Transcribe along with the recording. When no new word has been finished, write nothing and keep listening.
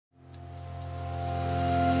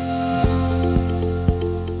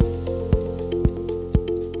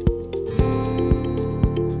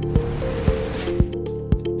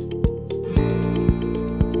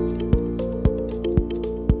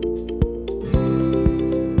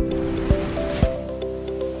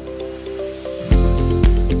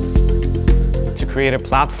create a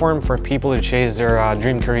platform for people to chase their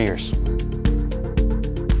dream careers.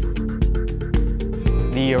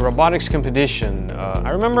 The robotics competition, I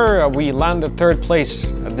remember we landed third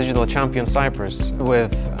place at Digital Champion Cyprus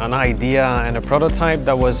with an idea and a prototype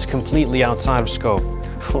that was completely outside of scope.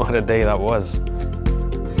 What a day that was.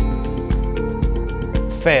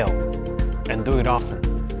 Fail, and do it often.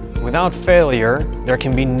 Without failure, there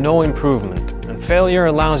can be no improvement, and failure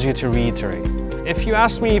allows you to reiterate. If you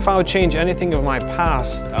ask me if I would change anything of my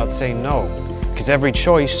past, I'd say no, because every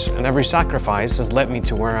choice and every sacrifice has led me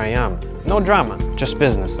to where I am. No drama, just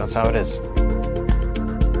business, that's how it is.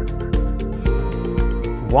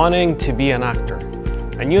 Wanting to be an actor.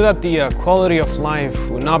 I knew that the quality of life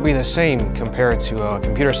would not be the same compared to a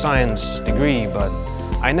computer science degree, but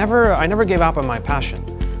I never gave up on my passion.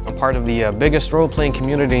 I'm part of the biggest role-playing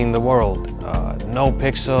community in the world. No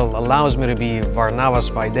Pixel allows me to be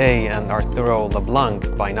Varnavas by day and Arturo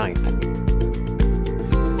LeBlanc by night.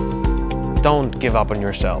 Don't give up on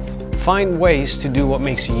yourself. Find ways to do what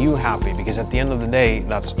makes you happy, because at the end of the day,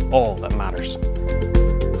 that's all that matters.